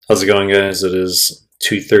How's it going, guys? It is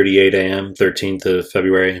 2:38 a.m., 13th of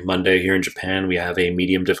February, Monday here in Japan. We have a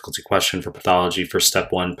medium difficulty question for pathology for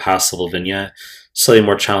step one, pass level vignette. Slightly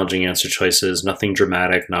more challenging answer choices, nothing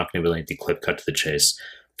dramatic, not going to be lengthy clip, cut to the chase.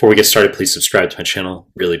 Before we get started, please subscribe to my channel.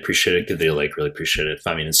 Really appreciate it. Give the video a like, really appreciate it.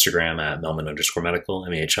 Find me on Instagram at Melman_medical,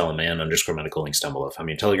 MAHLMAN_medical, links down below. Find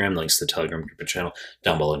me on Telegram, links to the Telegram group and channel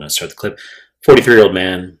down below. Now start the clip. 43-year-old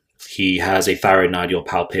man. He has a thyroid nodule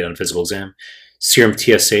palpate on physical exam. Serum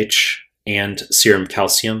TSH and serum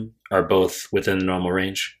calcium are both within the normal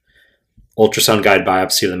range. Ultrasound guide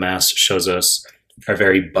biopsy of the mass shows us a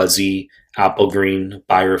very buzzy apple green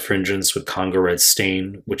birefringence with Congo red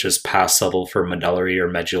stain, which is pass level for medullary or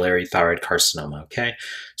medullary thyroid carcinoma. Okay,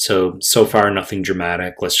 so far nothing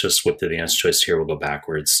dramatic. Let's just whip through the answer choice here. We'll go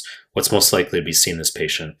backwards. What's most likely to be seen in this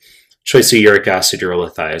patient? Choice of uric acid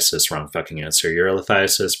urolithiasis, wrong fucking answer.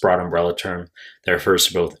 Urolithiasis, broad umbrella term, that refers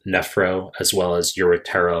to both nephro as well as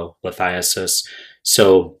ureterolithiasis.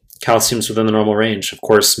 So calcium's within the normal range. Of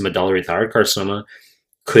course, medullary thyroid carcinoma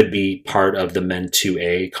could be part of the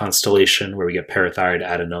MEN2A constellation where we get parathyroid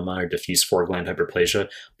adenoma or diffuse foregland hyperplasia.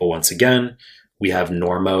 But once again, we have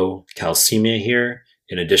normocalcemia here,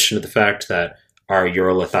 in addition to the fact that our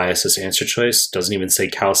urolithiasis answer choice doesn't even say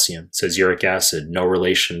calcium. It says uric acid. No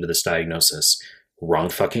relation to this diagnosis. Wrong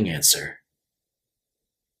fucking answer.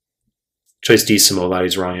 Choice D,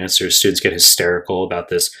 Simovates, wrong answer. Students get hysterical about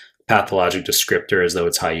this pathologic descriptor as though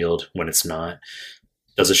it's high yield when it's not.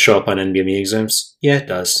 Does it show up on NBME exams? Yeah, it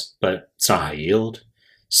does, but it's not high yield.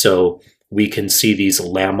 So we can see these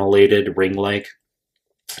lamellated ring-like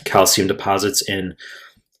calcium deposits in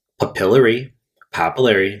papillary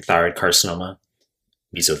thyroid carcinoma,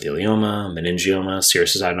 mesothelioma, meningioma,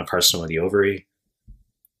 serous adenocarcinoma of the ovary.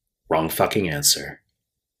 Wrong fucking answer.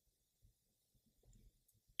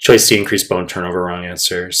 Choice C, increased bone turnover, wrong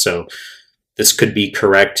answer. So this could be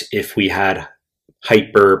correct if we had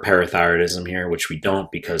hyperparathyroidism here, which we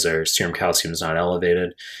don't because our serum calcium is not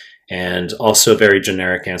elevated. And also very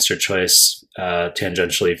generic answer choice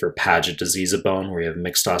tangentially for Paget disease of bone, where you have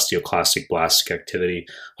mixed osteoclastic blastic activity,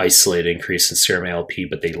 isolated increase in serum ALP,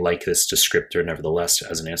 but they like this descriptor nevertheless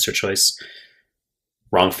as an answer choice.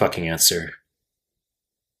 Wrong fucking answer.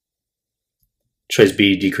 Choice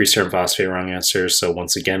B, decreased serum phosphate, wrong answer. So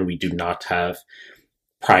once again, we do not have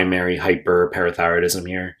primary hyperparathyroidism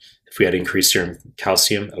here. If we had increased serum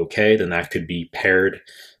calcium, okay, then that could be paired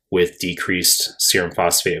with decreased serum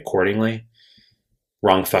phosphate accordingly.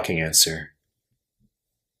 Wrong fucking answer.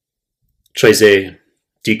 Choice A,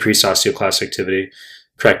 decreased osteoclast activity,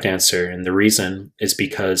 correct answer. And the reason is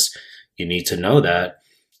because you need to know that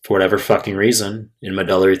for whatever fucking reason, in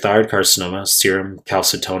medullary thyroid carcinoma, serum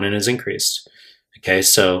calcitonin is increased. Okay,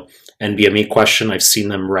 so NBME question, I've seen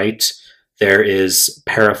them write. There is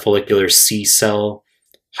parafollicular C cell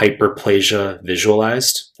hyperplasia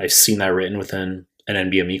visualized. I've seen that written within an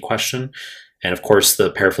NBME question. And of course,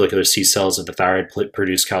 the parafollicular C cells of the thyroid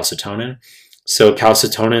produce calcitonin. So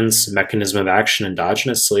calcitonin's mechanism of action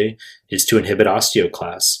endogenously is to inhibit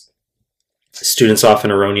osteoclasts. Students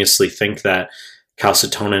often erroneously think that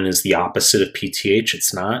calcitonin is the opposite of PTH.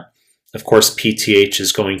 It's not. Of course, PTH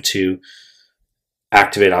is going to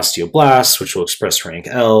activate osteoblasts, which will express rank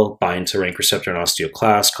L, bind to rank receptor and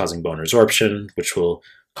osteoclast, causing bone resorption, which will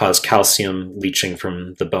cause calcium leaching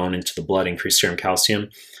from the bone into the blood, increase serum calcium.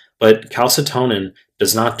 But calcitonin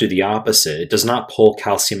does not do the opposite. It does not pull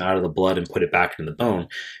calcium out of the blood and put it back into the bone.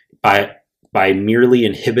 By merely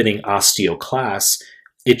inhibiting osteoclasts,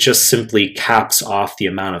 it just simply caps off the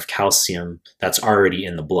amount of calcium that's already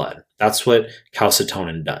in the blood. That's what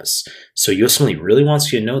calcitonin does. So USMLE really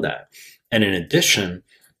wants you to know that. And in addition,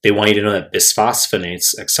 they want you to know that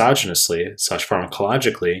bisphosphonates exogenously /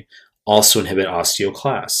 pharmacologically also inhibit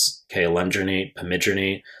osteoclasts. Okay, alendronate,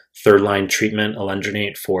 pamidronate, third-line treatment,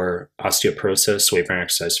 alendronate for osteoporosis, wavering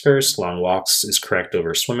exercise first, long walks is correct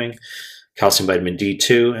over swimming, calcium vitamin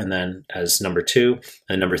D2, and then as number 2,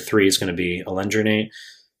 and number 3 is going to be alendronate.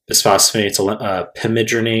 Bisphosphonates,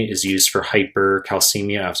 pamidronate is used for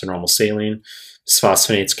hypercalcemia after normal saline.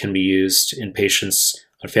 Bisphosphonates can be used in patients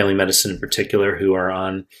on family medicine in particular who are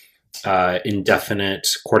on indefinite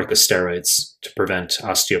corticosteroids to prevent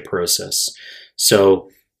osteoporosis. So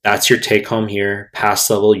that's your take home here. Pass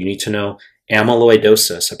level, you need to know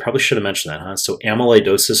amyloidosis. I probably should have mentioned that, huh? So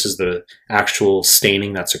amyloidosis is the actual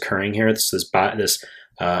staining that's occurring here. This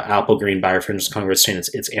apple green birefringence Congo red stain.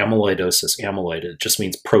 It's amyloidosis. Amyloid, it just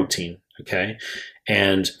means protein, okay?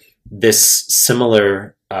 And this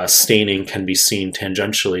similar staining can be seen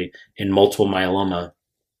tangentially in multiple myeloma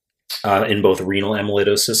in both renal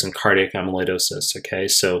amyloidosis and cardiac amyloidosis, okay?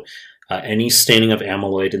 So Any staining of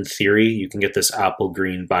amyloid, in theory, you can get this apple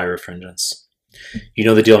green birefringence. You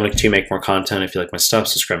know the deal. I'm going to make more content. If you like my stuff,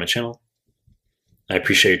 subscribe my channel. I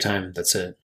appreciate your time. That's it.